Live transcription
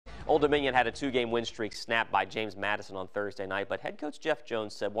Old Dominion had a 2-game win streak snapped by James Madison on Thursday night, but head coach Jeff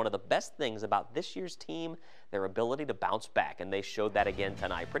Jones said one of the best things about this year's team, their ability to bounce back, and they showed that again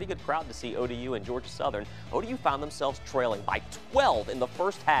tonight. Pretty good crowd to see ODU and Georgia Southern. ODU found themselves trailing by 12 in the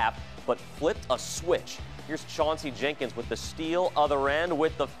first half, but flipped a switch. Here's Chauncey Jenkins with the steal, other end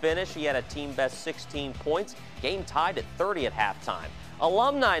with the finish. He had a team-best 16 points. Game tied at 30 at halftime.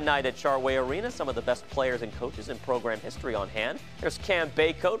 Alumni night at Chartway Arena. Some of the best players and coaches in program history on hand. There's Cam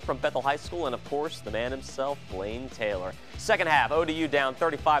Baycoat from Bethel High School, and of course, the man himself, Blaine Taylor. Second half, ODU down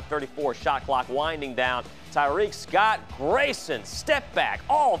 35-34. Shot clock winding down. Tyreek Scott Grayson, step back.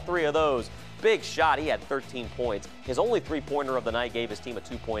 All three of those. Big shot. He had 13 points. His only three-pointer of the night gave his team a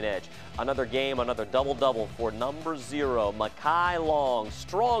 2-point edge. Another game, another double-double for number 0, Mekhi Long.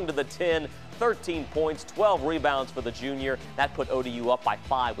 Strong to the 10, 13 points, 12 rebounds for the junior. That put ODU up by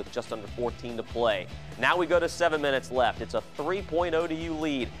 5 with just under 14 to play. Now we go to 7 minutes left. It's a 3-point ODU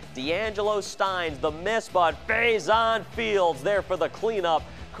lead. D'Angelo Steins, the miss, but Faison Fields there for the cleanup.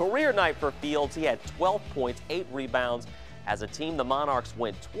 Career night for Fields. He had 12 points, 8 rebounds. As a team, the Monarchs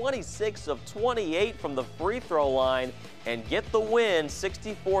went 26 of 28 from the free throw line and get the win,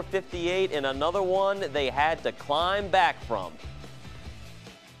 64-58, in another one they had to climb back from.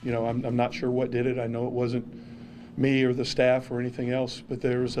 You know, I'm not sure what did it. I know it wasn't me or the staff or anything else, but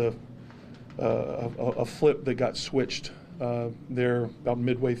there was a flip that got switched there about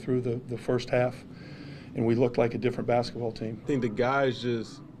midway through the first half, and we looked like a different basketball team. I think the guys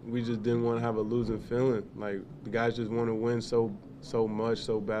we just didn't want to have a losing feeling. Like, the guys just want to win so much,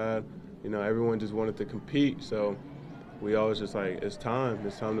 so bad. You know, everyone just wanted to compete. So we always just like, it's time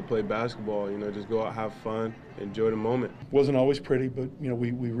to play basketball. You know, just go out, have fun, enjoy the moment. Wasn't always pretty, but you know,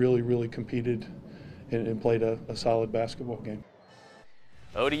 we really competed and played a solid basketball game.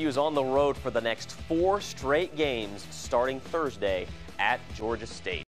 ODU's on the road for the next 4 straight games starting Thursday at Georgia State.